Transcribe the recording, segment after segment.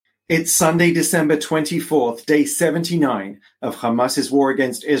It's Sunday, December 24th, day 79 of Hamas's war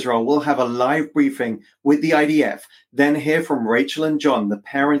against Israel. We'll have a live briefing with the IDF, then hear from Rachel and John, the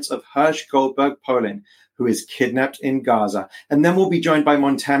parents of Hirsch Goldberg Polin, who is kidnapped in Gaza. And then we'll be joined by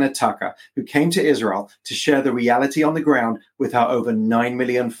Montana Tucker, who came to Israel to share the reality on the ground with her over 9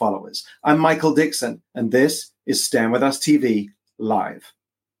 million followers. I'm Michael Dixon, and this is Stand With Us TV Live.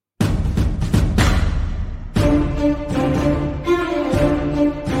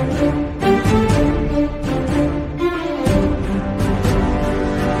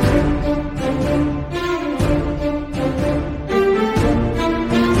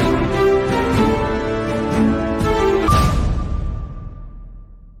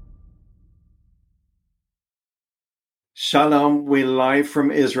 Shalom, we're live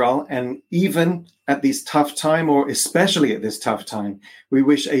from Israel, and even at this tough time, or especially at this tough time, we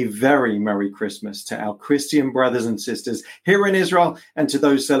wish a very Merry Christmas to our Christian brothers and sisters here in Israel and to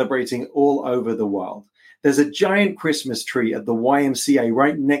those celebrating all over the world. There's a giant Christmas tree at the YMCA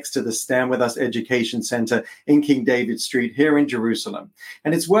right next to the Stand With Us Education Center in King David Street here in Jerusalem.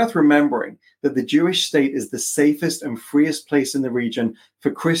 And it's worth remembering that the Jewish state is the safest and freest place in the region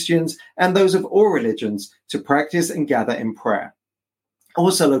for Christians and those of all religions to practice and gather in prayer.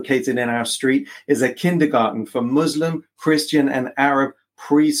 Also located in our street is a kindergarten for Muslim, Christian, and Arab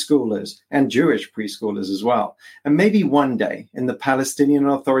preschoolers and Jewish preschoolers as well. And maybe one day in the Palestinian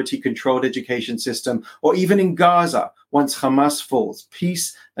Authority-controlled education system, or even in Gaza, once Hamas falls,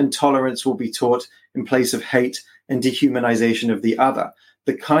 peace and tolerance will be taught in place of hate and dehumanization of the other,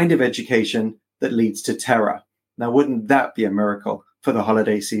 the kind of education that leads to terror. Now, wouldn't that be a miracle for the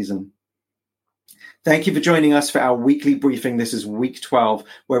holiday season? Thank you for joining us for our weekly briefing. This is week 12,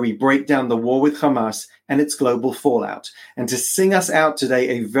 where we break down the war with Hamas and its global fallout. And to sing us out today,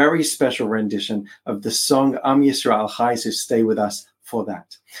 a very special rendition of the song Am Yisrael Chai, so stay with us for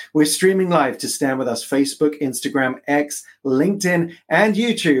that. We're streaming live to Stand With Us Facebook, Instagram, X, LinkedIn, and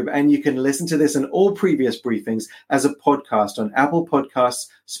YouTube. And you can listen to this and all previous briefings as a podcast on Apple Podcasts,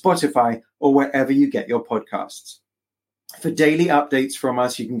 Spotify, or wherever you get your podcasts. For daily updates from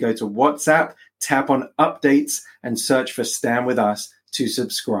us, you can go to WhatsApp, tap on Updates, and search for Stand With Us to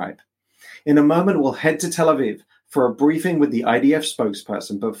subscribe. In a moment, we'll head to Tel Aviv for a briefing with the IDF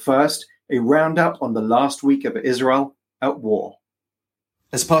spokesperson. But first, a roundup on the last week of Israel at war.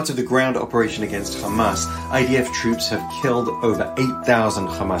 As part of the ground operation against Hamas, IDF troops have killed over 8,000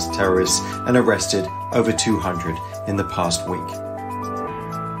 Hamas terrorists and arrested over 200 in the past week.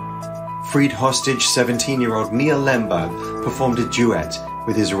 Freed hostage 17-year-old Mia Lemberg performed a duet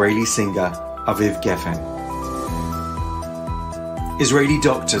with Israeli singer Aviv Geffen. Israeli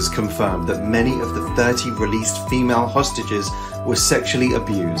doctors confirmed that many of the 30 released female hostages were sexually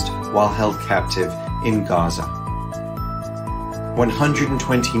abused while held captive in Gaza.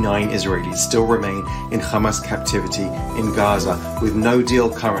 129 Israelis still remain in Hamas captivity in Gaza, with no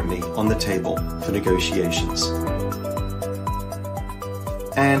deal currently on the table for negotiations.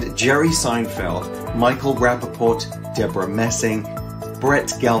 And Jerry Seinfeld, Michael Rappaport, Deborah Messing, Brett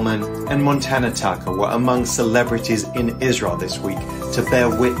Gelman, and Montana Tucker were among celebrities in Israel this week to bear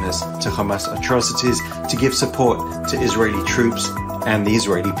witness to Hamas atrocities, to give support to Israeli troops and the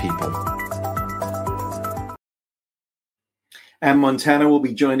Israeli people. And Montana will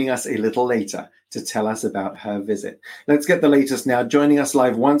be joining us a little later to tell us about her visit. Let's get the latest now. Joining us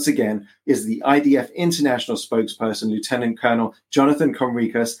live once again is the IDF International Spokesperson, Lieutenant Colonel Jonathan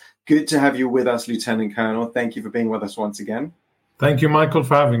Conricus. Good to have you with us, Lieutenant Colonel. Thank you for being with us once again. Thank you, Michael,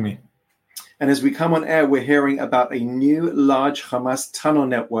 for having me. And as we come on air, we're hearing about a new large Hamas tunnel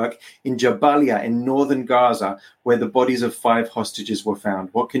network in Jabalia in northern Gaza, where the bodies of 5 hostages were found.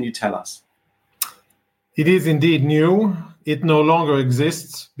 What can you tell us? It is indeed new. It no longer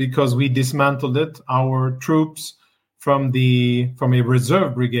exists because we dismantled it. Our troops from a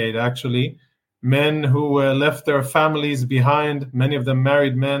reserve brigade, actually, men who left their families behind, many of them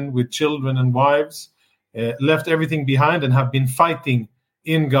married men with children and wives, left everything behind and have been fighting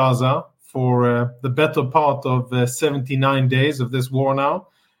in Gaza for the better part of 79 days of this war now.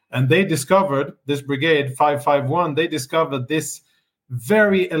 And they discovered, this brigade, 551, they discovered this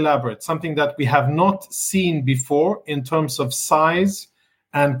very elaborate, something that we have not seen before in terms of size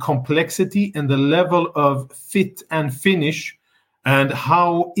and complexity and the level of fit and finish and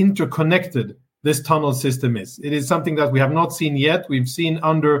how interconnected this tunnel system is. It is something that we have not seen yet. We've seen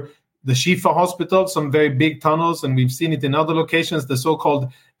under the Shifa hospital some very big tunnels, and we've seen it in other locations, the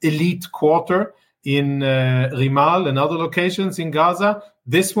so-called elite quarter in Rimal and other locations in Gaza.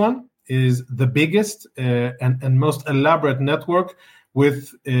 This one is the biggest and most elaborate network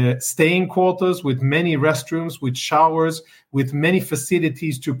with staying quarters, with many restrooms, with showers, with many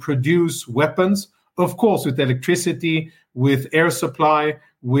facilities to produce weapons, of course, with electricity, with air supply,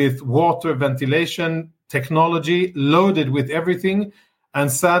 with water, ventilation, technology, loaded with everything.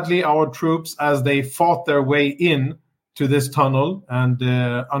 And sadly, our troops, as they fought their way in to this tunnel and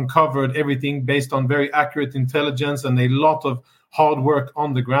uncovered everything based on very accurate intelligence and a lot of hard work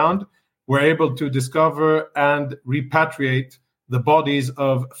on the ground, were able to discover and repatriate the bodies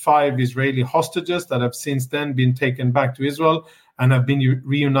of 5 Israeli hostages that have since then been taken back to Israel and have been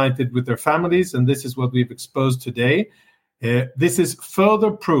reunited with their families. And this is what we've exposed today. This is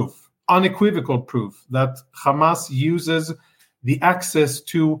further proof, unequivocal proof, that Hamas uses the access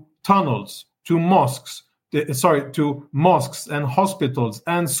to tunnels, to mosques and hospitals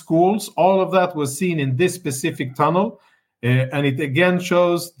and schools. All of that was seen in this specific tunnel. And it again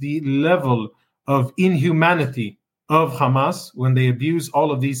shows the level of inhumanity of Hamas when they abuse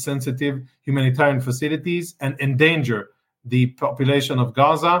all of these sensitive humanitarian facilities and endanger the population of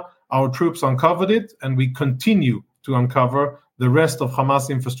Gaza. Our troops uncovered it, and we continue to uncover the rest of Hamas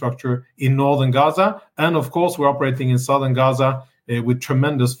infrastructure in northern Gaza. And of course, we're operating in southern Gaza with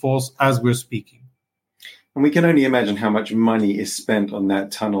tremendous force as we're speaking. And we can only imagine how much money is spent on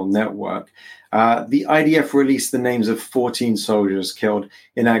that tunnel network. The IDF released the names of 14 soldiers killed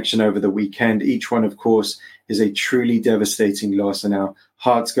in action over the weekend. Each one, of course, is a truly devastating loss, and our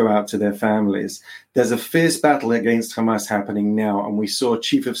hearts go out to their families. There's a fierce battle against Hamas happening now, and we saw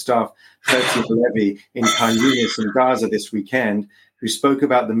Chief of Staff Herzi Halevi in Khan Yunis in Gaza this weekend, who spoke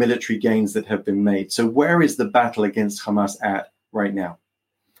about the military gains that have been made. So where is the battle against Hamas at right now?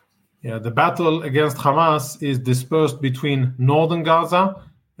 Yeah, the battle against Hamas is dispersed between northern Gaza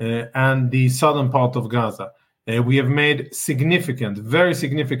and the southern part of Gaza. We have made significant, very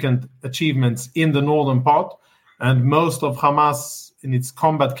significant achievements in the northern part, and most of Hamas in its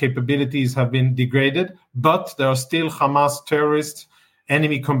combat capabilities have been degraded, but there are still Hamas terrorists,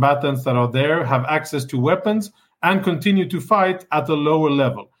 enemy combatants that are there, have access to weapons, and continue to fight at a lower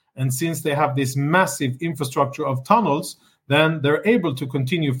level. And since they have this massive infrastructure of tunnels, then they're able to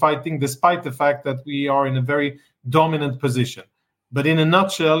continue fighting despite the fact that we are in a very dominant position. But in a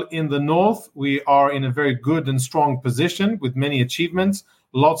nutshell, in the north, we are in a very good and strong position with many achievements,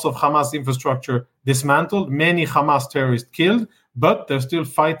 lots of Hamas infrastructure dismantled, many Hamas terrorists killed, but they're still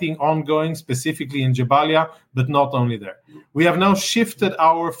fighting ongoing, specifically in Jabalia, but not only there. We have now shifted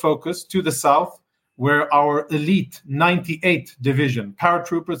our focus to the south, where our elite 98 division,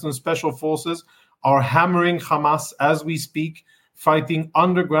 paratroopers and special forces, are hammering Hamas as we speak, fighting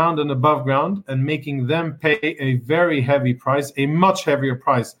underground and above ground, and making them pay a very heavy price, a much heavier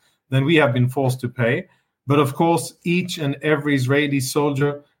price than we have been forced to pay. But of course, each and every Israeli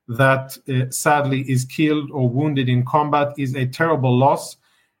soldier that sadly is killed or wounded in combat is a terrible loss.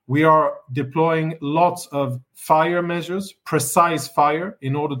 We are deploying lots of fire measures, precise fire,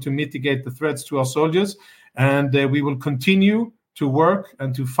 in order to mitigate the threats to our soldiers. And we will continue to work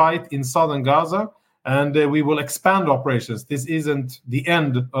and to fight in southern Gaza. And we will expand operations. This isn't the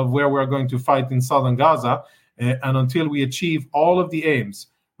end of where we're going to fight in southern Gaza. And until we achieve all of the aims,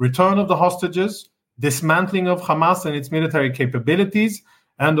 return of the hostages, dismantling of Hamas and its military capabilities,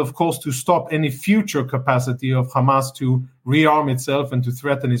 and of course to stop any future capacity of Hamas to rearm itself and to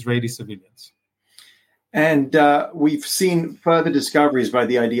threaten Israeli civilians. And we've seen further discoveries by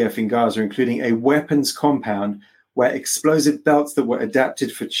the IDF in Gaza, including a weapons compound where explosive belts that were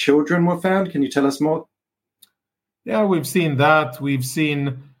adapted for children were found. Can you tell us more? Yeah, we've seen that. We've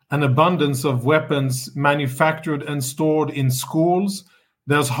seen an abundance of weapons manufactured and stored in schools.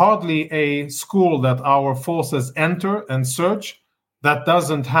 There's hardly a school that our forces enter and search that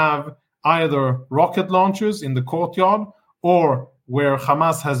doesn't have either rocket launchers in the courtyard, or where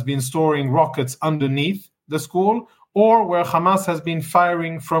Hamas has been storing rockets underneath the school, or where Hamas has been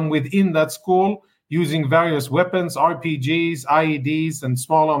firing from within that school using various weapons, RPGs, IEDs, and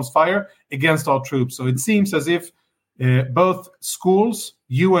small arms fire against our troops. So it seems as if both schools,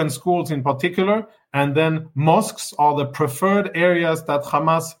 UN schools in particular, and then mosques are the preferred areas that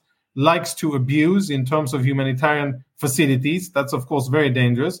Hamas likes to abuse in terms of humanitarian facilities. That's, of course, very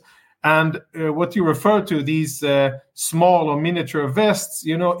dangerous. And what you refer to, these small or miniature vests,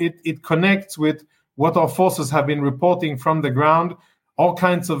 it connects with what our forces have been reporting from the ground, all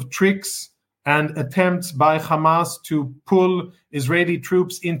kinds of tricks and attempts by Hamas to pull Israeli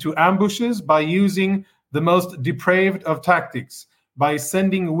troops into ambushes by using the most depraved of tactics, by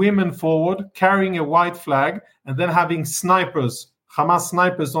sending women forward, carrying a white flag, and then having snipers, Hamas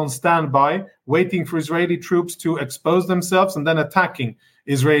snipers on standby, waiting for Israeli troops to expose themselves and then attacking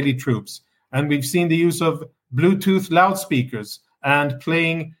Israeli troops. And we've seen the use of Bluetooth loudspeakers and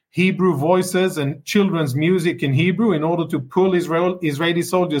playing Hebrew voices and children's music in Hebrew in order to pull Israeli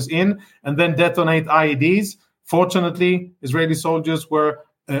soldiers in and then detonate IEDs. Fortunately, Israeli soldiers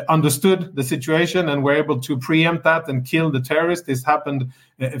understood the situation and were able to preempt that and kill the terrorists. This happened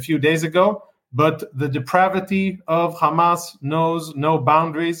a few days ago. But the depravity of Hamas knows no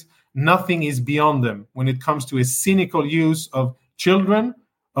boundaries. Nothing is beyond them when it comes to a cynical use of children,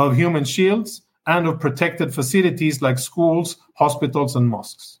 of human shields, and of protected facilities like schools, hospitals, and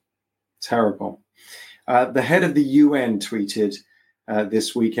mosques. Terrible. The head of the UN tweeted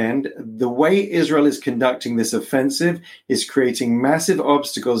this weekend, the way Israel is conducting this offensive is creating massive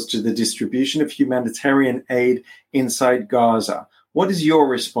obstacles to the distribution of humanitarian aid inside Gaza. What is your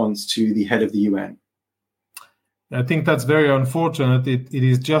response to the head of the UN? I think that's very unfortunate. It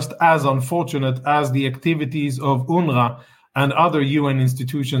is just as unfortunate as the activities of UNRWA and other UN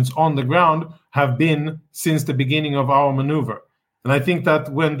institutions on the ground have been since the beginning of our maneuver. And I think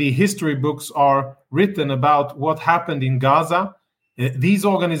that when the history books are written about what happened in Gaza, these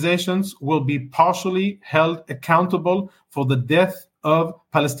organizations will be partially held accountable for the death of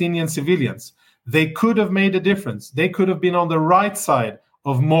Palestinian civilians. They could have made a difference. They could have been on the right side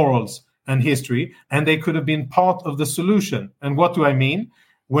of morals and history, and they could have been part of the solution. And what do I mean?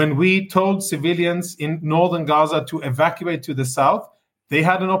 When we told civilians in northern Gaza to evacuate to the south, they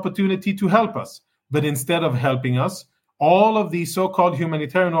had an opportunity to help us. But instead of helping us, all of the so-called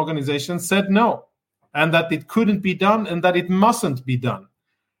humanitarian organizations said no, and that it couldn't be done and that it mustn't be done.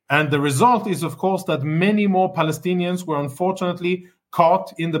 And the result is, of course, that many more Palestinians were unfortunately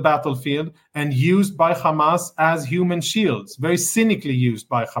caught in the battlefield and used by Hamas as human shields, very cynically used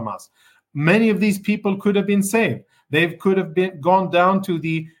by Hamas. Many of these people could have been saved. They could have gone down to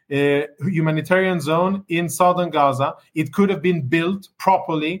the humanitarian zone in southern Gaza. It could have been built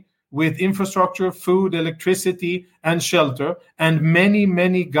properly with infrastructure, food, electricity, and shelter, and many,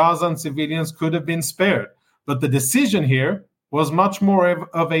 many Gazan civilians could have been spared. But the decision here was much more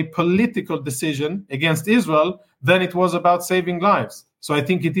of a political decision against Israel than it was about saving lives. So I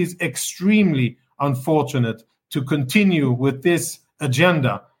think it is extremely unfortunate to continue with this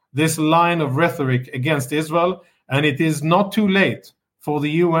agenda, this line of rhetoric against Israel, and it is not too late for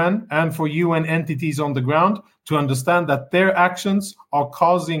the UN and for UN entities on the ground to understand that their actions are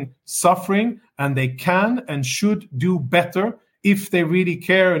causing suffering, and they can and should do better if they really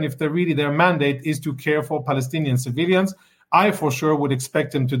care and if their mandate is to care for Palestinian civilians. I for sure would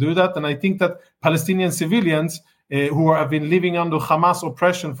expect them to do that, and I think that Palestinian civilians who have been living under Hamas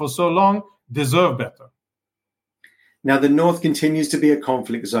oppression for so long deserve better. Now, the north continues to be a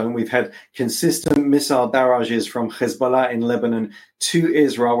conflict zone. We've had consistent missile barrages from Hezbollah in Lebanon to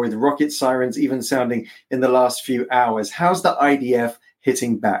Israel, with rocket sirens even sounding in the last few hours. How's the IDF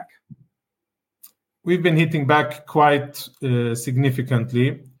hitting back? We've been hitting back quite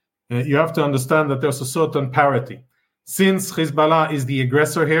significantly. You have to understand that there's a certain parity. Since Hezbollah is the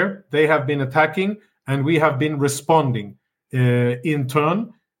aggressor here, they have been attacking and we have been responding in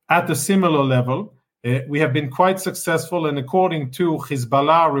turn at a similar level. We have been quite successful, and according to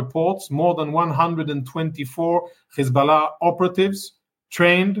Hezbollah reports, more than 124 Hezbollah operatives,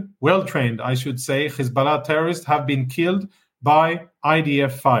 well-trained, I should say, Hezbollah terrorists have been killed by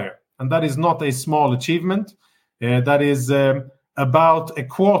IDF fire. And that is not a small achievement. That is about a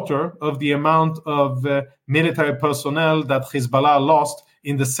quarter of the amount of military personnel that Hezbollah lost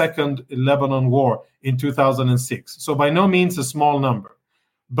in the Second Lebanon War in 2006. So by no means a small number.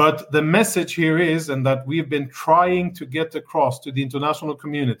 But the message here is, and that we've been trying to get across to the international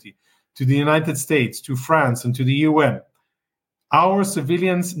community, to the United States, to France, and to the UN, our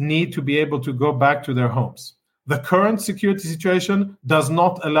civilians need to be able to go back to their homes. The current security situation does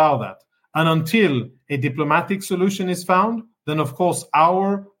not allow that. And until a diplomatic solution is found, then of course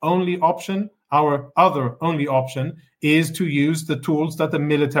our other only option is to use the tools that the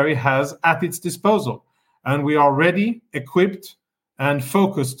military has at its disposal. And we are ready, equipped, and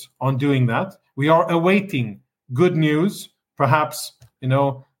focused on doing that. We are awaiting good news, perhaps,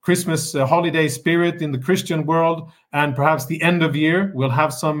 Christmas holiday spirit in the Christian world, and perhaps the end of year will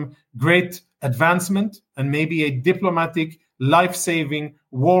have some great advancement, and maybe a diplomatic, life-saving,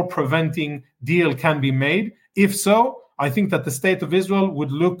 war-preventing deal can be made. If so, I think that the state of Israel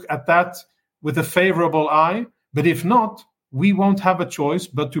would look at that with a favorable eye. But if not, we won't have a choice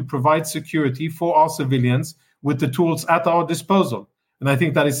but to provide security for our civilians with the tools at our disposal. And I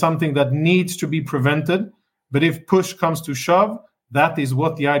think that is something that needs to be prevented. But if push comes to shove, that is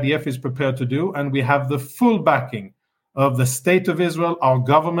what the IDF is prepared to do. And we have the full backing of the state of Israel, our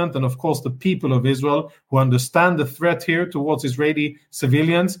government, and of course the people of Israel, who understand the threat here towards Israeli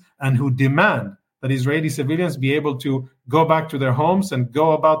civilians and who demand that Israeli civilians be able to go back to their homes and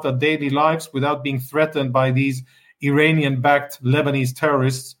go about their daily lives without being threatened by these Iranian-backed Lebanese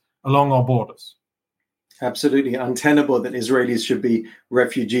terrorists along our borders. Absolutely untenable that Israelis should be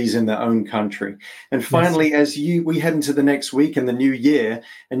refugees in their own country. And finally, yes, we head into the next week and the new year,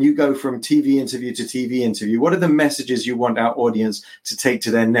 and you go from TV interview to TV interview, what are the messages you want our audience to take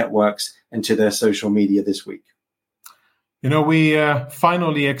to their networks and to their social media this week? You know, we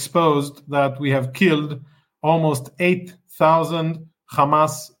finally exposed that we have killed almost 8,000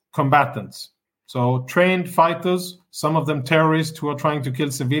 Hamas combatants. So trained fighters, some of them terrorists who are trying to kill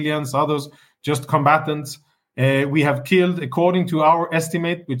civilians, others just combatants. We have killed, according to our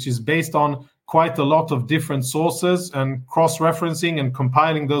estimate, which is based on quite a lot of different sources and cross-referencing and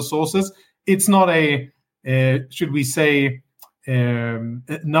compiling those sources. It's not a, should we say,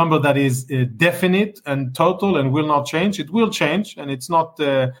 number that is definite and total and will not change. It will change, and it's not,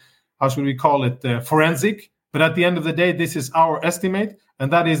 how should we call it, forensic. But at the end of the day, this is our estimate,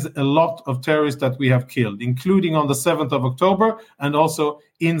 and that is a lot of terrorists that we have killed, including on the 7th of October and also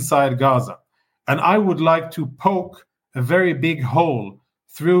inside Gaza. And I would like to poke a very big hole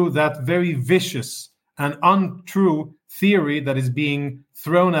through that very vicious and untrue theory that is being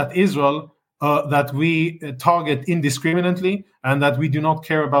thrown at Israel, that we target indiscriminately and that we do not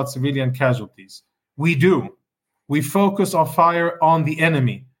care about civilian casualties. We do. We focus our fire on the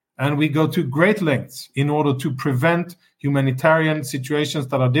enemy, and we go to great lengths in order to prevent humanitarian situations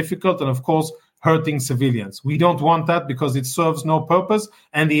that are difficult and, of course, hurting civilians. We don't want that because it serves no purpose,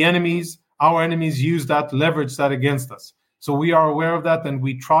 and our enemies use that, leverage that against us. So we are aware of that, and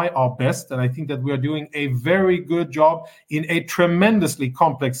we try our best, and I think that we are doing a very good job in a tremendously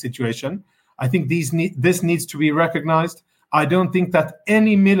complex situation. I think this needs to be recognized. I don't think that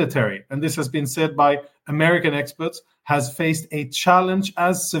any military, and this has been said by American experts, has faced a challenge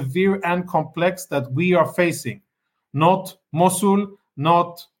as severe and complex that we are facing. Not Mosul,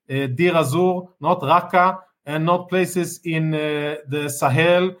 not Deir Azur, not Raqqa, and not places in the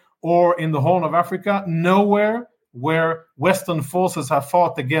Sahel or in the Horn of Africa. Nowhere where Western forces have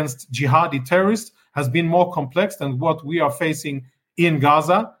fought against jihadi terrorists has been more complex than what we are facing in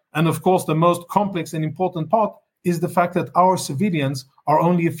Gaza. And of course, the most complex and important part is the fact that our civilians are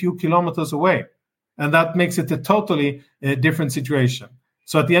only a few kilometers away. And that makes it a totally different situation.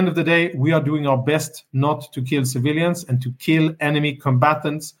 So at the end of the day, we are doing our best not to kill civilians and to kill enemy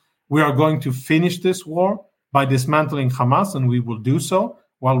combatants. We are going to finish this war by dismantling Hamas, and we will do so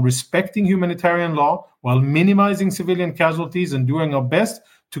while respecting humanitarian law, while minimizing civilian casualties, and doing our best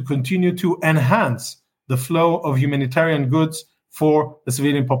to continue to enhance the flow of humanitarian goods for the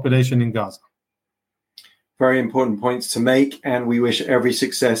civilian population in Gaza. Very important points to make, and we wish every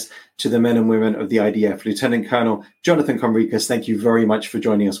success to the men and women of the IDF. Lieutenant Colonel Jonathan Conricus, thank you very much for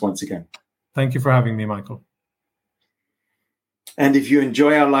joining us once again. Thank you for having me, Michael. And if you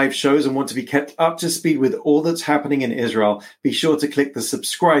enjoy our live shows and want to be kept up to speed with all that's happening in Israel, be sure to click the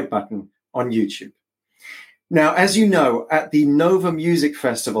subscribe button on YouTube. Now, as you know, at the Nova Music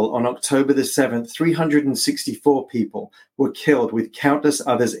Festival on October the 7th, 364 people were killed with countless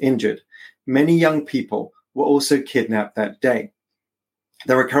others injured. Many young people were also kidnapped that day.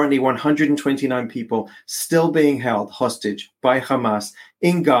 There are currently 129 people still being held hostage by Hamas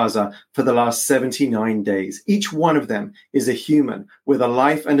in Gaza for the last 79 days. Each one of them is a human with a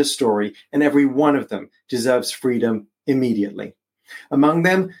life and a story, and every one of them deserves freedom immediately. Among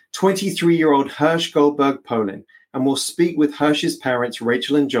them, 23-year-old Hirsch Goldberg Polin, and we'll speak with Hirsch's parents,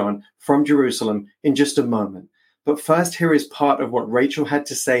 Rachel and John, from Jerusalem in just a moment. But first, here is part of what Rachel had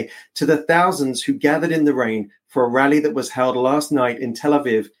to say to the thousands who gathered in the rain for a rally that was held last night in Tel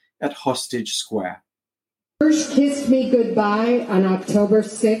Aviv at Hostage Square. Hirsch kissed me goodbye on October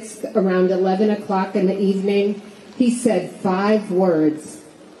 6th around 11 o'clock in the evening. He said 5 words: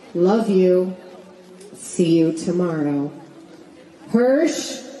 love you, see you tomorrow.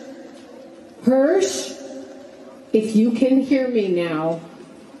 Hirsch, if you can hear me now,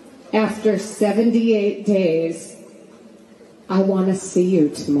 after 78 days, I want to see you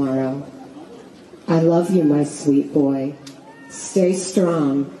tomorrow. I love you, my sweet boy. Stay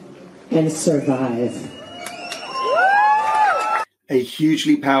strong and survive. A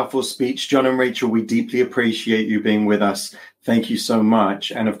hugely powerful speech. John and Rachel, we deeply appreciate you being with us. Thank you so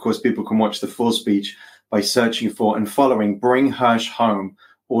much. And of course, people can watch the full speech by searching for and following Bring Hirsch Home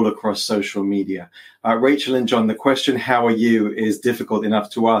all across social media. Rachel and John, the question, how are you, is difficult enough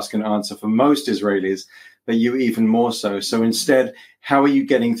to ask and answer for most Israelis, but you even more so. So instead, how are you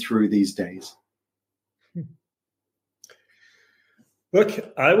getting through these days?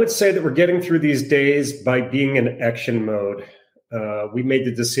 Look, I would say that we're getting through these days by being in action mode. we made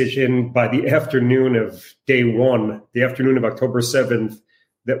the decision by the afternoon of day one, the afternoon of October 7th,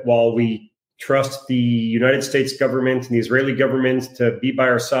 that while we trust the United States government and the Israeli government to be by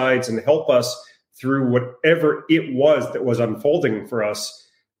our sides and help us through whatever it was that was unfolding for us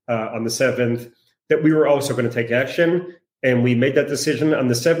on the 7th, that we were also going to take action. And we made that decision on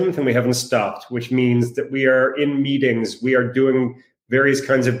the 7th, and we haven't stopped, which means that we are in meetings. We are doing various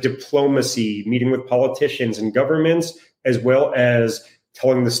kinds of diplomacy, meeting with politicians and governments, as well as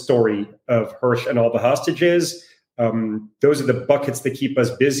telling the story of Hirsch and all the hostages. Those are the buckets that keep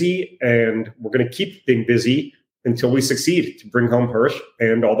us busy, and we're going to keep being busy until we succeed to bring home Hirsch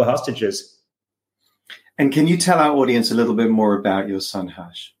and all the hostages. And can you tell our audience a little bit more about your son,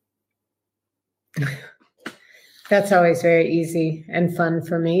 Hirsch? That's always very easy and fun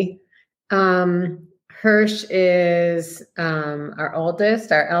for me. Hirsch is our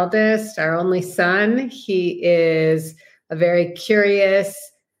oldest, our eldest, our only son. He is a very curious,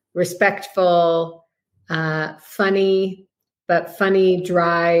 respectful, funny,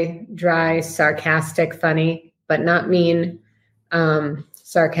 dry, sarcastic, funny, but not mean.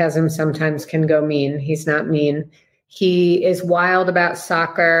 Sarcasm sometimes can go mean. He's not mean. He is wild about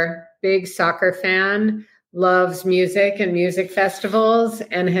soccer, big soccer fan, loves music and music festivals,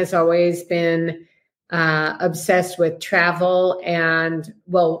 and has always been obsessed with travel and,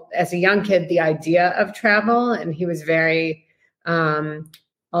 well, as a young kid, the idea of travel. And he was very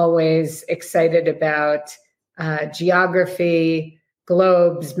always excited about geography,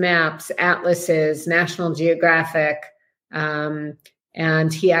 globes, maps, atlases, National Geographic.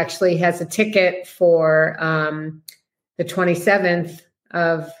 And he actually has a ticket for the 27th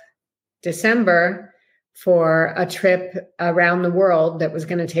of December for a trip around the world that was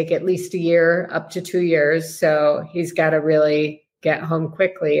going to take at least a year, up to 2 years. So he's got to really get home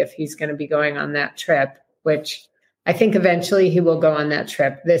quickly if he's going to be going on that trip, which I think eventually he will go on that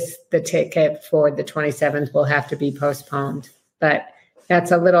trip. The ticket for the 27th will have to be postponed, but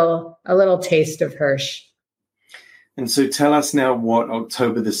that's a little taste of Hirsch. And so tell us now what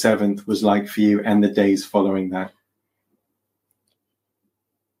October the 7th was like for you and the days following that.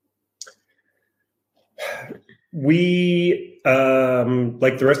 We,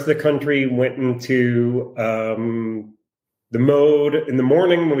 like the rest of the country, went into the mode in the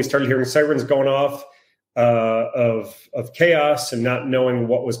morning when we started hearing sirens going off of chaos and not knowing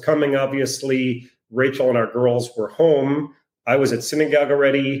what was coming. Obviously, Rachel and our girls were home. I was at synagogue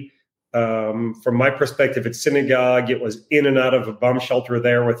already. From my perspective at synagogue, it was in and out of a bomb shelter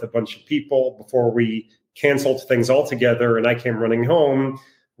there with a bunch of people before we canceled things altogether, and I came running home.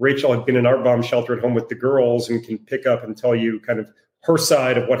 Rachel had been in our bomb shelter at home with the girls and can pick up and tell you kind of her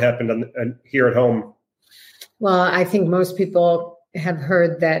side of what happened here at home. Well, I think most people have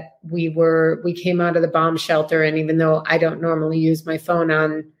heard that we came out of the bomb shelter, and even though I don't normally use my phone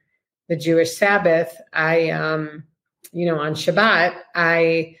on the Jewish Sabbath, on Shabbat,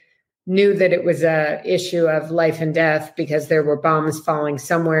 I knew that it was a issue of life and death because there were bombs falling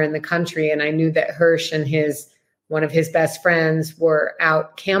somewhere in the country. And I knew that Hirsch and one of his best friends were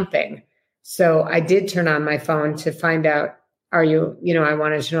out camping. So I did turn on my phone to find out, I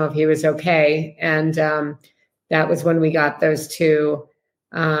wanted to know if he was okay. And that was when we got those two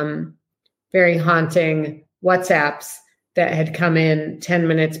very haunting WhatsApps that had come in 10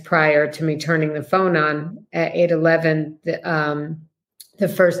 minutes prior to me turning the phone on at 8:11. The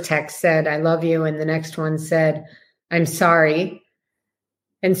first text said, "I love you." And the next one said, "I'm sorry."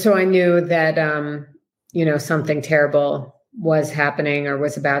 And so I knew that, something terrible was happening or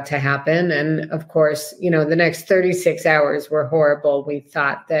was about to happen. And of course, the next 36 hours were horrible. We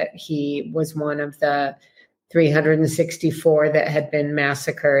thought that he was one of the 364 that had been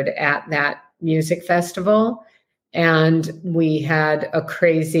massacred at that music festival. And we had a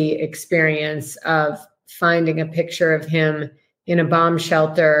crazy experience of finding a picture of him in a bomb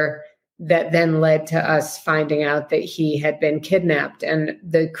shelter that then led to us finding out that he had been kidnapped. And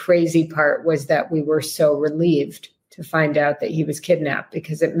the crazy part was that we were so relieved to find out that he was kidnapped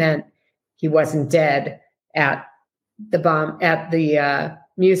because it meant he wasn't dead at the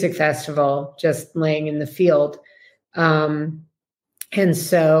music festival, just laying in the field. And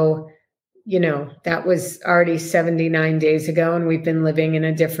so, that was already 79 days ago, and we've been living in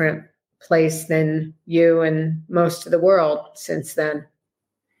a different place than you and most of the world since then.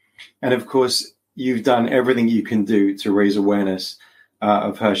 And of course, you've done everything you can do to raise awareness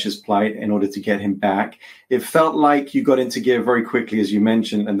of Hirsch's plight in order to get him back. It felt like you got into gear very quickly, as you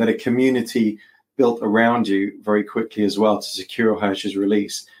mentioned, and that a community built around you very quickly as well to secure Hirsch's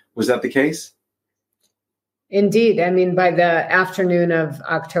release. Was that the case? Indeed. I mean, by the afternoon of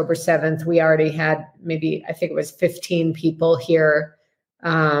October 7th, we already had maybe, I think it was 15 people here.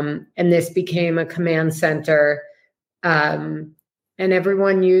 And this became a command center. And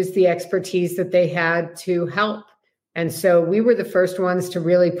everyone used the expertise that they had to help. And so we were the first ones to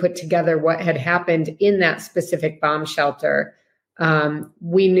really put together what had happened in that specific bomb shelter.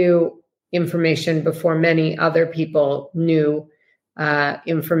 We knew information before many other people knew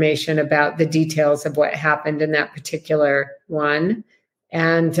information about the details of what happened in that particular one.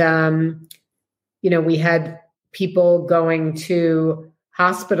 And, we had people going to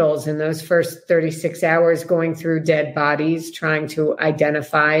hospitals in those first 36 hours, going through dead bodies, trying to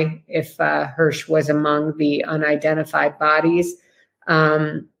identify if Hirsch was among the unidentified bodies.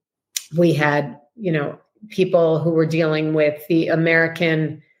 We had, people who were dealing with the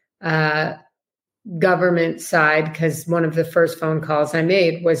American government side, because one of the first phone calls I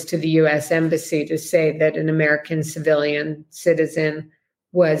made was to the U.S. Embassy to say that an American citizen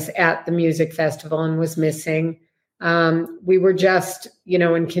was at the music festival and was missing. We were just,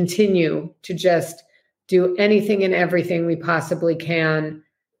 and continue to just do anything and everything we possibly can,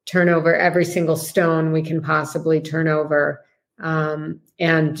 turn over every single stone we can possibly turn over,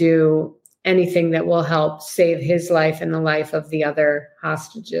 and do anything that will help save his life and the life of the other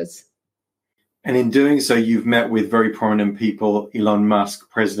hostages. And in doing so, you've met with very prominent people, Elon Musk,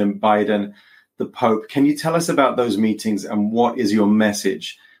 President Biden, the Pope. Can you tell us about those meetings and what is your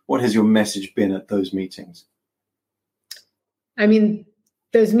message? What has your message been at those meetings? I mean,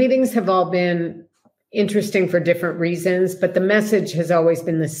 those meetings have all been interesting for different reasons, but the message has always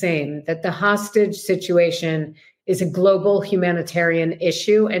been the same, that the hostage situation is a global humanitarian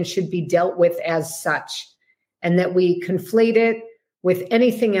issue and should be dealt with as such, and that we conflate it with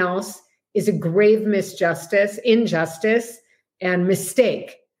anything else is a grave injustice, and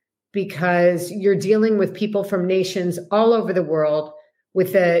mistake, because you're dealing with people from nations all over the world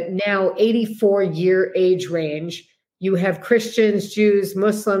with a now 84-year age range. You have Christians, Jews,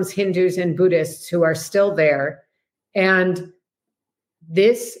 Muslims, Hindus, and Buddhists who are still there. And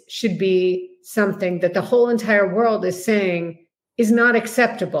this should be something that the whole entire world is saying is not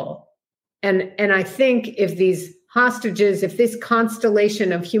acceptable. And I think if these hostages, if this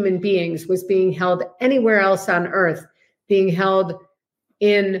constellation of human beings was being held anywhere else on earth, being held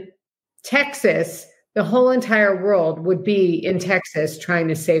in Texas, the whole entire world would be in Texas trying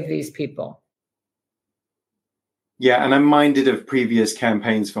to save these people. Yeah, and I'm minded of previous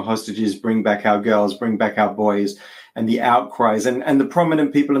campaigns for hostages, bring back our girls, bring back our boys, and the outcries and the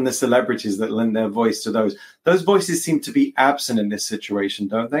prominent people and the celebrities that lend their voice to those. Those voices seem to be absent in this situation,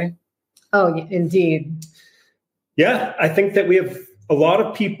 don't they? Oh, indeed. Yeah, I think that we have a lot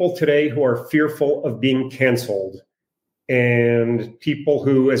of people today who are fearful of being canceled, and people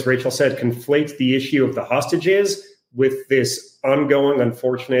who, as Rachel said, conflate the issue of the hostages with this ongoing,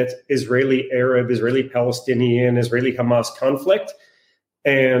 unfortunate Israeli-Arab, Israeli-Palestinian, Israeli-Hamas conflict.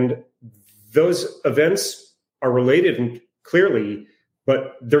 And those events are related and clearly,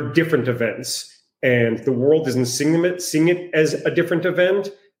 but they're different events. And the world isn't seeing it as a different event.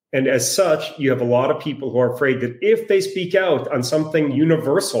 And as such, you have a lot of people who are afraid that if they speak out on something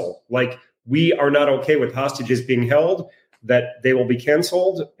universal, like we are not okay with hostages being held, that they will be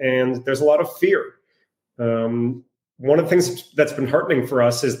canceled. And there's a lot of fear. One of the things that's been heartening for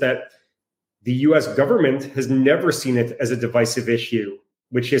us is that the U.S. government has never seen it as a divisive issue,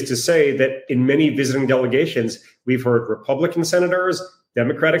 which is to say that in many visiting delegations, we've heard Republican senators,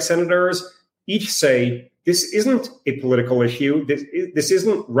 Democratic senators, each say, this isn't a political issue. This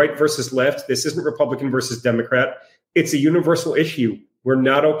isn't right versus left. This isn't Republican versus Democrat. It's a universal issue. We're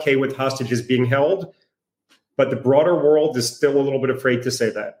not okay with hostages being held, but the broader world is still a little bit afraid to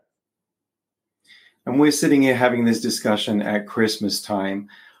say that. And we're sitting here having this discussion at Christmas time.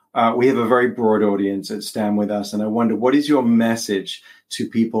 We have a very broad audience that stand with us. And I wonder, what is your message to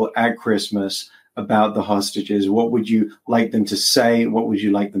people at Christmas about the hostages? What would you like them to say? What would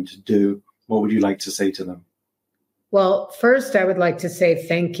you like them to do? What would you like to say to them? Well, first, I would like to say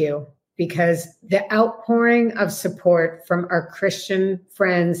thank you, because the outpouring of support from our Christian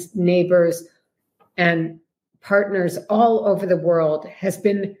friends, neighbors, and partners all over the world has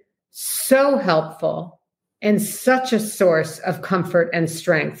been so helpful and such a source of comfort and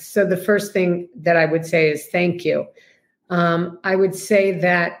strength. So the first thing that I would say is thank you. I would say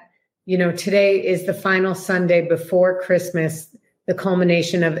that, today is the final Sunday before Christmas, the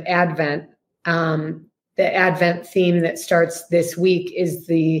culmination of Advent. The Advent theme that starts this week is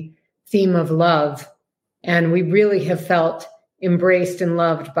the theme of love. And we really have felt embraced and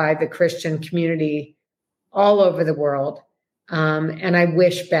loved by the Christian community all over the world. And I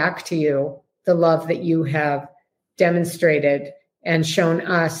wish back to you the love that you have demonstrated and shown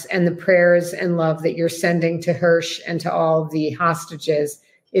us, and the prayers and love that you're sending to Hirsch and to all the hostages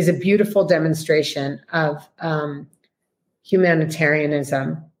is a beautiful demonstration of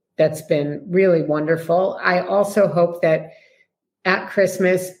humanitarianism that's been really wonderful. I also hope that at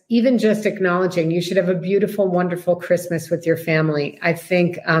Christmas, even just acknowledging you should have a beautiful, wonderful Christmas with your family. I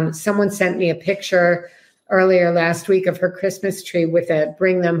think someone sent me a picture earlier last week of her Christmas tree with a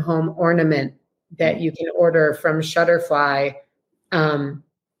bring them home ornament that you can order from Shutterfly.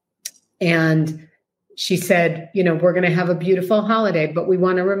 And she said, we're going to have a beautiful holiday, but we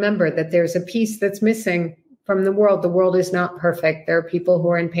want to remember that there's a piece that's missing from the world. The world is not perfect. There are people who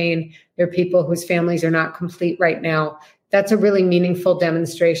are in pain. There are people whose families are not complete right now. That's a really meaningful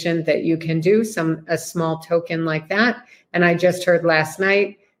demonstration that you can do, a small token like that. And I just heard last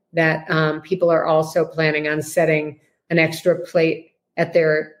night that people are also planning on setting an extra plate at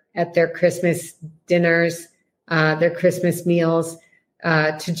their Christmas dinners, their Christmas meals,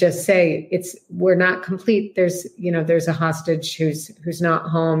 to just say we're not complete. There's a hostage who's not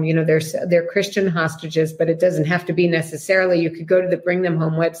home. They're Christian hostages, but it doesn't have to be necessarily. You could go to the Bring Them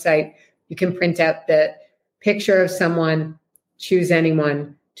Home website. You can print out the picture of someone, choose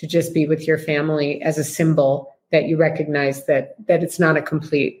anyone to just be with your family as a symbol that you recognize that it's not a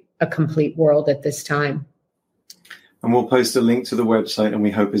complete world at this time. And we'll post a link to the website, and we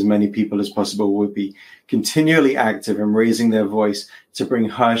hope as many people as possible will be continually active in raising their voice to bring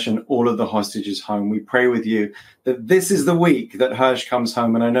Hirsch and all of the hostages home. We pray with you that this is the week that Hirsch comes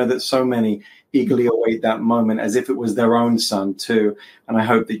home. And I know that so many eagerly await that moment as if it was their own son too. And I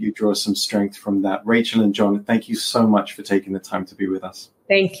hope that you draw some strength from that. Rachel and John, thank you so much for taking the time to be with us.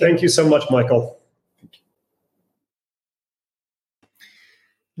 Thank you. Thank you so much, Michael.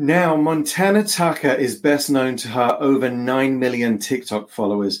 Now, Montana Tucker is best known to her over 9 million TikTok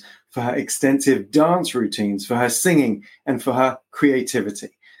followers for her extensive dance routines, for her singing, and for her creativity.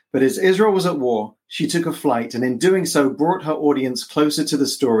 But as Israel was at war, she took a flight, and in doing so brought her audience closer to the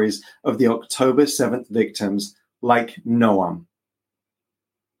stories of the October 7th victims like no one.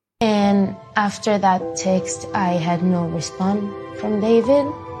 And after that text, I had no response from David.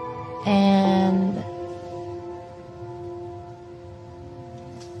 And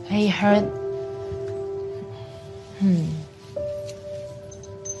I heard,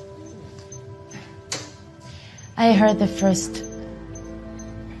 the first.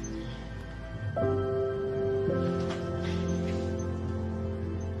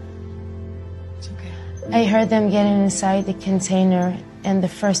 It's okay. I heard them getting inside the container, and the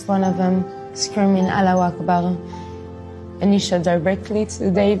first one of them screaming Allahu Akbar. And he shot directly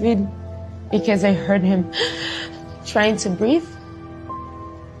to David because I heard him trying to breathe.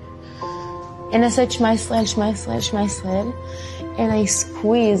 And I touched my sled, and I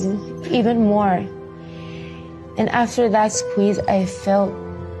squeezed even more. And after that squeeze, I felt,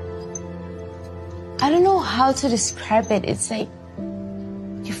 I don't know how to describe it. It's like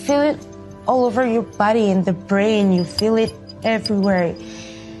you feel it all over your body and the brain. You feel it everywhere.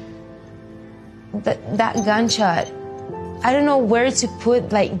 That gunshot, I don't know where to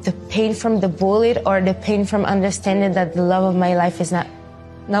put like the pain from the bullet or the pain from understanding that the love of my life is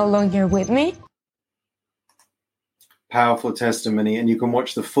no longer with me. Powerful testimony, and you can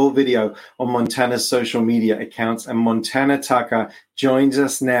watch the full video on Montana's social media accounts. And Montana Tucker joins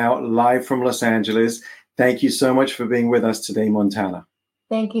us now live from Los Angeles. Thank you so much for being with us today, Montana.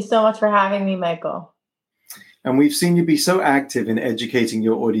 Thank you so much for having me, Michael. And we've seen you be so active in educating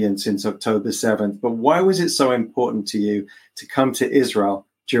your audience since October 7th, but why was it so important to you to come to Israel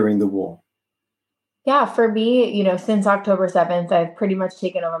during the war? Yeah, for me, since October 7th, I've pretty much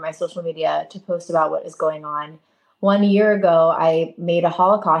taken over my social media to post about what is going on. 1 year ago, I made a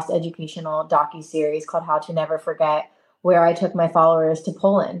Holocaust educational docuseries called How to Never Forget, where I took my followers to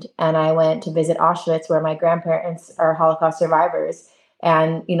Poland, and I went to visit Auschwitz, where my grandparents are Holocaust survivors.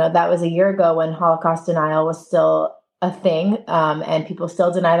 And, that was a year ago when Holocaust denial was still a thing, and people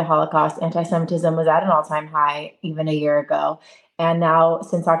still deny the Holocaust. Anti-Semitism was at an all-time high even a year ago. And now,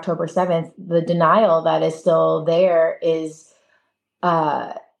 since October 7th, the denial that is still there is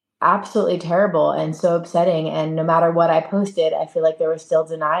absolutely terrible and so upsetting. And no matter what I posted, I feel like there was still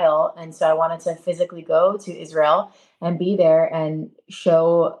denial. And so I wanted to physically go to Israel and be there and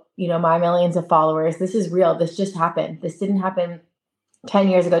show, my millions of followers, this is real. This just happened. This didn't happen 10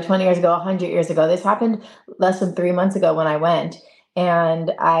 years ago, 20 years ago, 100 years ago. This happened less than 3 months ago when I went.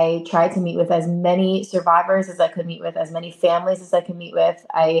 And I tried to meet with as many survivors as I could meet with, as many families as I could meet with.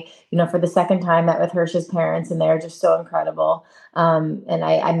 I, for the second time, met with Hirsch's parents, and they're just so incredible. And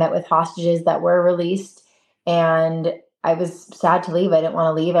I met with hostages that were released. And I was sad to leave. I didn't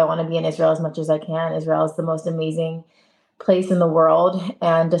want to leave. I want to be in Israel as much as I can. Israel is the most amazing place in the world.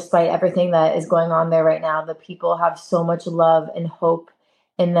 And despite everything that is going on there right now, the people have so much love and hope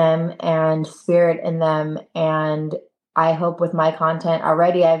in them and spirit in them. And I hope with my content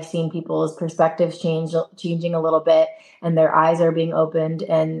already, I've seen people's perspectives changing a little bit, and their eyes are being opened.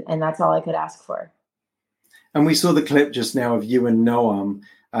 And that's all I could ask for. And we saw the clip just now of you and Noam.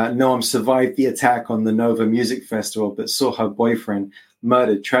 Noam survived the attack on the Nova Music Festival, but saw her boyfriend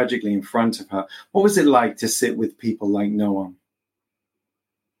murdered tragically in front of her. What was it like to sit with people like Noam?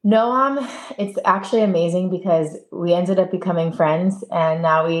 Noam, it's actually amazing because we ended up becoming friends, and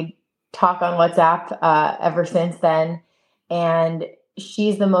now we talk on WhatsApp ever since then. And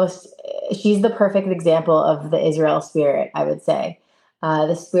she's the perfect example of the Israel spirit, I would say.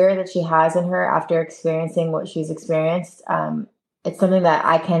 The spirit that she has in her after experiencing what she's experienced, it's something that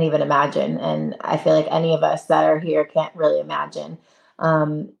I can't even imagine. And I feel like any of us that are here can't really imagine.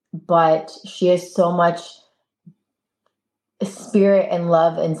 But she has so much spirit and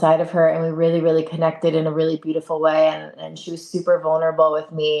love inside of her, and we really, really connected in a really beautiful way. And she was super vulnerable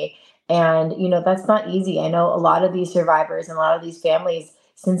with me. And, that's not easy. I know a lot of these survivors and a lot of these families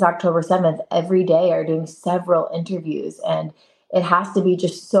since October 7th, every day are doing several interviews. And it has to be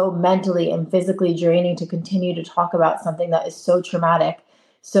just so mentally and physically draining to continue to talk about something that is so traumatic.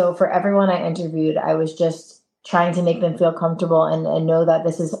 So for everyone I interviewed, I was just trying to make them feel comfortable and know that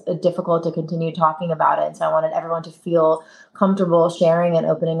this is difficult to continue talking about it. And so I wanted everyone to feel comfortable sharing and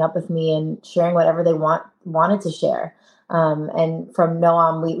opening up with me and sharing whatever they wanted to share. And from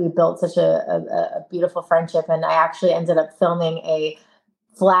Noam, we built such a beautiful friendship. And I actually ended up filming a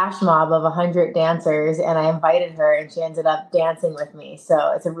flash mob of 100 dancers, and I invited her, and she ended up dancing with me. So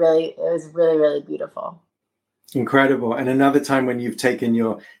it was really, really beautiful. Incredible. And another time when you've taken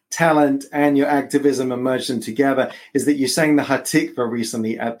your talent and your activism and merged them together is that you sang the Hatikva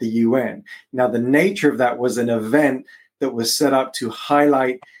recently at the UN. Now, the nature of that was an event that was set up to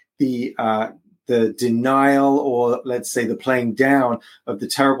highlight the denial, or let's say the playing down of the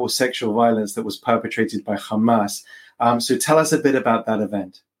terrible sexual violence that was perpetrated by Hamas. So tell us a bit about that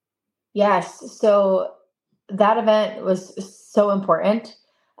event. Yes. So that event was so important.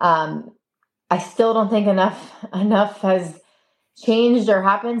 I still don't think enough has changed or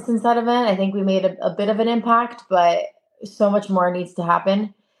happened since that event. I think we made a bit of an impact, but so much more needs to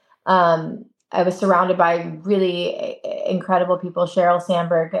happen. I was surrounded by really incredible people, Sheryl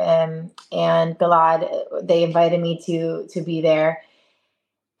Sandberg and Gilad. They invited me to be there.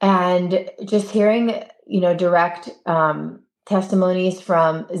 And just hearing, direct testimonies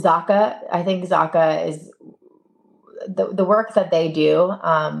from Zaka. I think Zaka is the work that they do.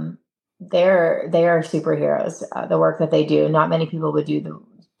 They are superheroes. The work that they do, not many people would do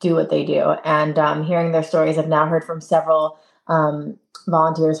what they do. And hearing their stories, I've now heard from several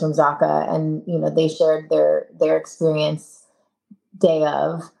volunteers from Zaka, and they shared their experience day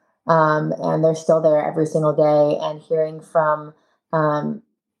of, and they're still there every single day. And hearing from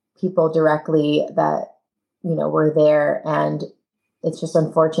people directly that were there, and it's just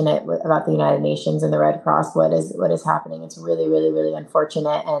unfortunate about the United Nations and the Red Cross. What is happening? It's really, really, really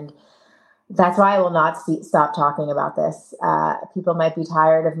unfortunate, and that's why I will not stop talking about this. People might be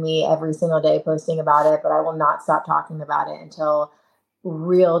tired of me every single day posting about it, but I will not stop talking about it until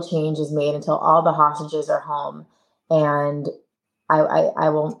real change is made, until all the hostages are home, and I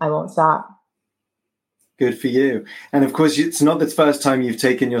won't stop. Good for you. And of course, it's not the first time you've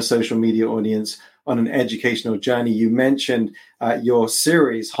taken your social media audience on an educational journey. You mentioned your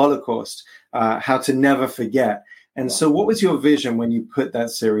series, Holocaust, How to Never Forget. And so what was your vision when you put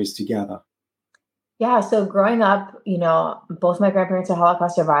that series together? Yeah, so growing up, both my grandparents are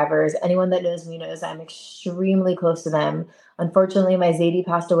Holocaust survivors. Anyone that knows me knows I'm extremely close to them. Unfortunately, my Zadie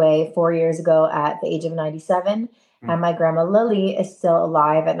passed away 4 years ago at the age of 97. And my grandma Lily is still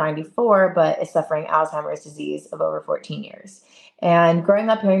alive at 94, but is suffering Alzheimer's disease of over 14 years. And growing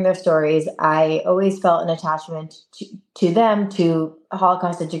up hearing their stories, I always felt an attachment to them, to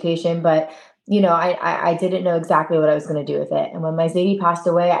Holocaust education, but I didn't know exactly what I was going to do with it. And when my Zadie passed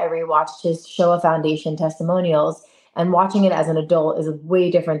away, I rewatched his Shoah Foundation testimonials, and watching it as an adult is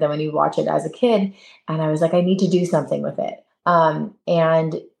way different than when you watch it as a kid. And I was like, I need to do something with it.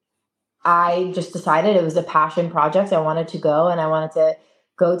 And I just decided it was a passion project. I wanted to go, and I wanted to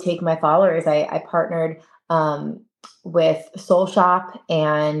go take my followers. I partnered with Soul Shop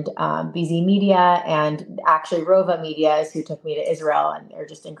and BZ Media, and actually Rova Media is who took me to Israel, and they're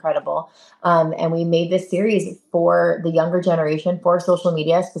just incredible. And we made this series for the younger generation, for social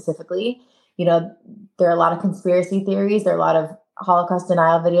media specifically. There are a lot of conspiracy theories. There are a lot of Holocaust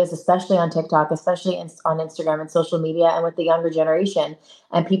denial videos, especially on TikTok, especially on Instagram and social media and with the younger generation.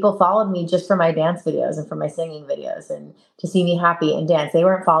 And people followed me just for my dance videos and for my singing videos and to see me happy and dance. They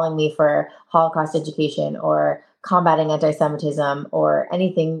weren't following me for Holocaust education or combating anti-Semitism or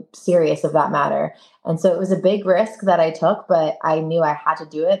anything serious of that matter. And so it was a big risk that I took, but I knew I had to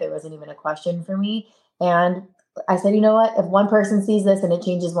do it. There wasn't even a question for me. And I said, you know what, if one person sees this and it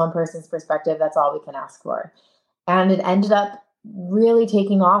changes one person's perspective, that's all we can ask for. And it ended up really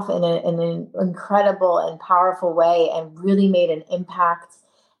taking off in an incredible and powerful way and really made an impact.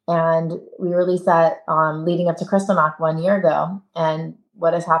 And we released that leading up to Kristallnacht 1 year ago. And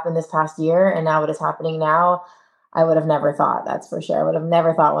what has happened this past year and now what is happening now, I would have never thought, that's for sure. I would have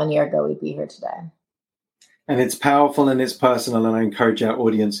never thought 1 year ago we'd be here today. And it's powerful and it's personal. And I encourage our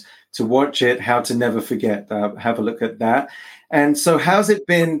audience to watch it, How to Never Forget. Have a look at that. And so how's it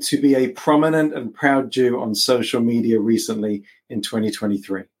been to be a prominent and proud Jew on social media recently in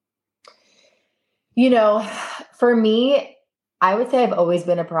 2023? You know, for me, I would say I've always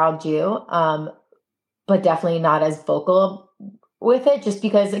been a proud Jew, but definitely not as vocal with it, just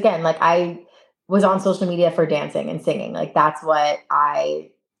because, again, like I was on social media for dancing and singing. Like that's what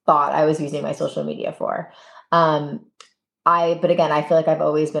I thought I was using my social media for. But again, I feel like I've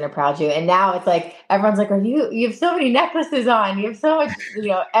always been a proud Jew. And now it's like, everyone's like, you have so many necklaces on, you have so much,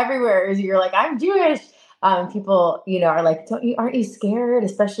 everywhere. You're like, I'm Jewish. People, are like, aren't you scared?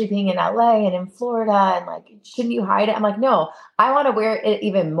 Especially being in LA and in Florida and like, shouldn't you hide it? I'm like, no, I want to wear it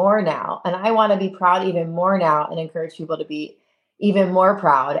even more now. And I want to be proud even more now and encourage people to be even more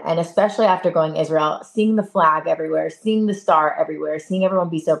proud. And especially after going to Israel, seeing the flag everywhere, seeing the star everywhere, seeing everyone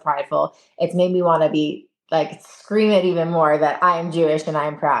be so prideful, it's made me want to be like scream it even more that I am Jewish and I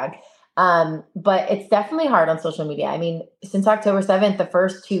am proud. But it's definitely hard on social media. I mean, since October 7th, the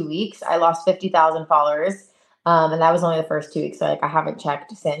first 2 weeks, I lost 50,000 followers. And that was only the first 2 weeks. So like I haven't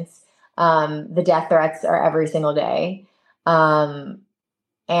checked since. The death threats are every single day. And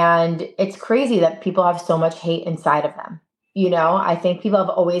it's crazy that people have so much hate inside of them. I think people have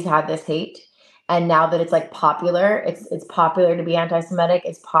always had this hate. And now that it's like popular, it's popular to be anti-Semitic.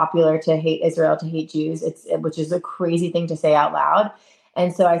 It's popular to hate Israel, to hate Jews. Which is a crazy thing to say out loud.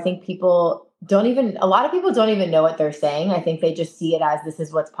 And so I think a lot of people don't even know what they're saying. I think they just see it as this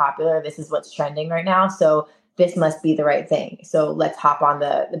is what's popular. This is what's trending right now. So this must be the right thing. So let's hop on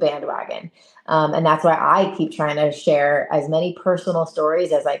the bandwagon. And that's why I keep trying to share as many personal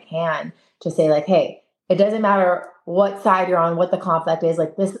stories as I can to say like, hey, it doesn't matter what side you're on, what the conflict is.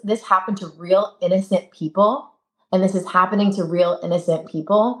 Like this happened to real innocent people, and this is happening to real innocent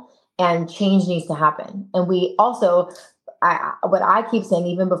people, and change needs to happen. And we also, what I keep saying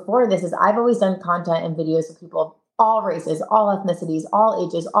even before this is I've always done content and videos with people of all races, all ethnicities, all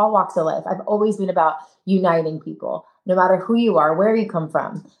ages, all walks of life. I've always been about uniting people, no matter who you are, where you come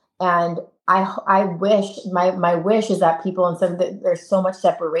from. And I wish, my wish is that people, instead of there's so much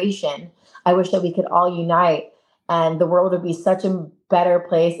separation, I wish that we could all unite and the world would be such a better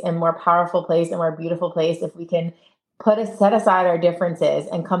place and more powerful place and more beautiful place if we can set aside our differences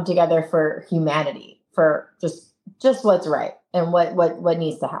and come together for humanity, for just what's right and what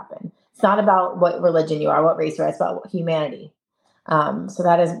needs to happen. It's not about what religion you are, what race you are, it's about humanity. So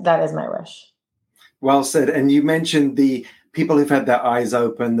that is my wish. Well said. And you mentioned the people who've had their eyes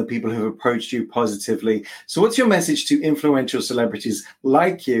open, the people who've approached you positively. So what's your message to influential celebrities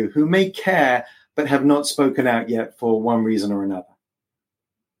like you who may care but have not spoken out yet for one reason or another?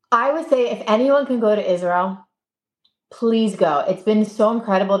 I would say if anyone can go to Israel, please go. It's been so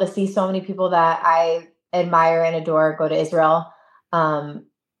incredible to see so many people that I admire and adore go to Israel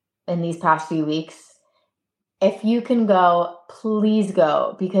in these past few weeks. If you can go, please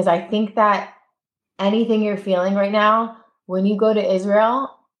go, because I think that anything you're feeling right now, when you go to Israel,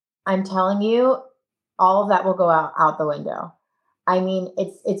 I'm telling you, all of that will go out the window. I mean,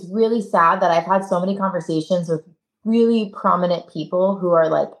 it's really sad that I've had so many conversations with really prominent people who are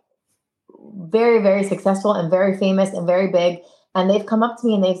like very, very successful and very famous and very big. And they've come up to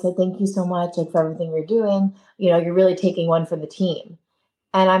me and they've said, thank you so much for everything you're doing. You're really taking one for the team.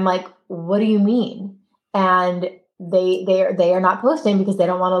 And I'm like, what do you mean? And they are not posting because they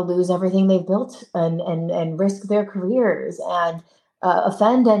don't want to lose everything they've built and risk their careers and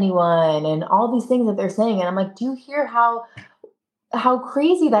offend anyone and all these things that they're saying. And I'm like, do you hear how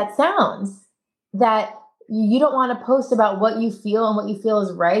crazy that sounds? That you don't want to post about what you feel and what you feel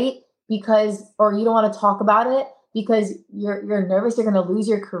is right or you don't want to talk about it because you're nervous you're going to lose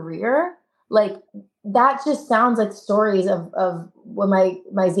your career. Like that just sounds like stories of when my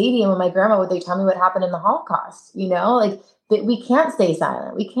Zadie and when my grandma would they tell me what happened in the Holocaust, like that we can't stay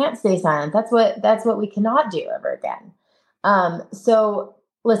silent. We can't stay silent. That's what we cannot do ever again. So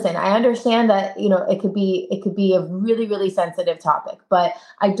listen, I understand that, it could be a really, really sensitive topic, but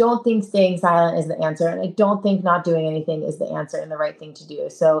I don't think staying silent is the answer. And I don't think not doing anything is the answer and the right thing to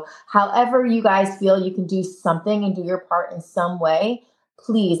do. So however you guys feel you can do something and do your part in some way,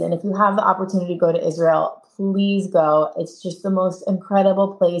 please. And if you have the opportunity to go to Israel, please go. It's just the most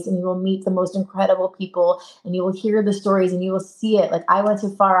incredible place, and you will meet the most incredible people, and you will hear the stories, and you will see it. Like, I went to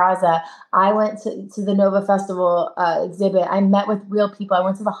Far Aza, I went to the Nova Festival exhibit. I met with real people. I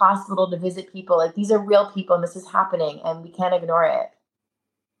went to the hospital to visit people. Like, these are real people, and this is happening, and we can't ignore it.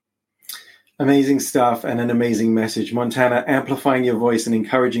 Amazing stuff and an amazing message. Montana, amplifying your voice and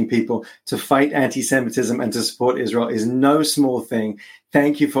encouraging people to fight anti-Semitism and to support Israel is no small thing.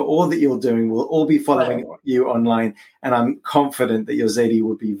 Thank you for all that you're doing. We'll all be following you online, and I'm confident that your Zadie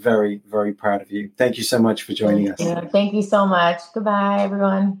will be very, very proud of you. Thank you so much for joining us. Thank you so much. Goodbye,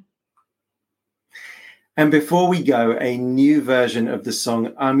 everyone. And before we go, a new version of the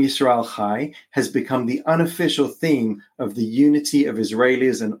song Am Yisrael Chai has become the unofficial theme of the unity of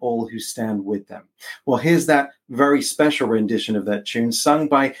Israelis and all who stand with them. Well, here's that very special rendition of that tune sung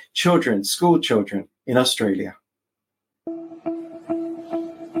by children, school children in Australia.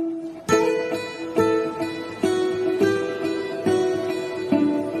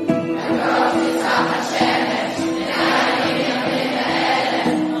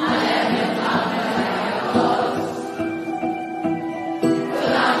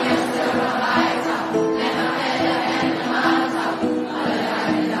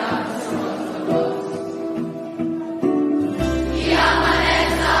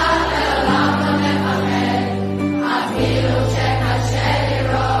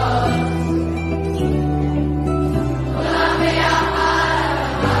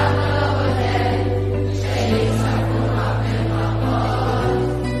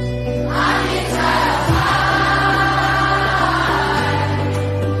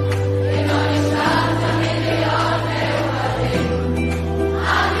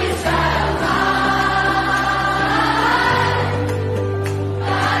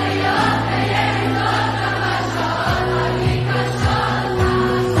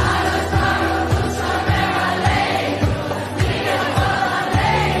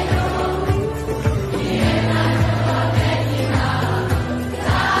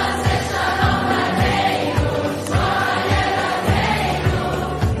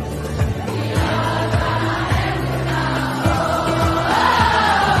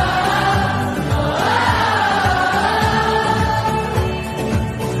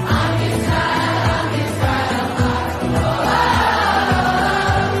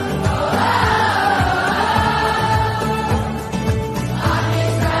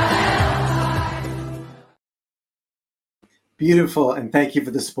 Beautiful, and thank you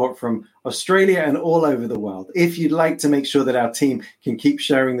for the support from Australia and all over the world. If you'd like to make sure that our team can keep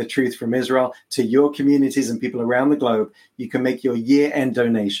sharing the truth from Israel to your communities and people around the globe, you can make your year-end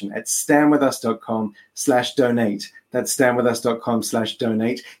donation at standwithus.com/donate. That's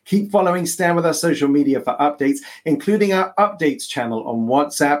standwithus.com/donate. Keep following Stand With Us social media for updates, including our updates channel on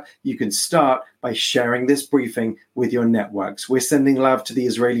WhatsApp. You can start by sharing this briefing with your networks. We're sending love to the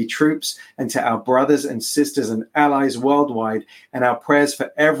Israeli troops and to our brothers and sisters and allies worldwide, and our prayers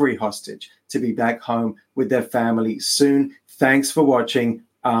for every hostage to be back home with their family soon. Thanks for watching.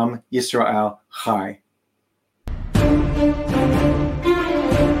 Am Yisrael Chai.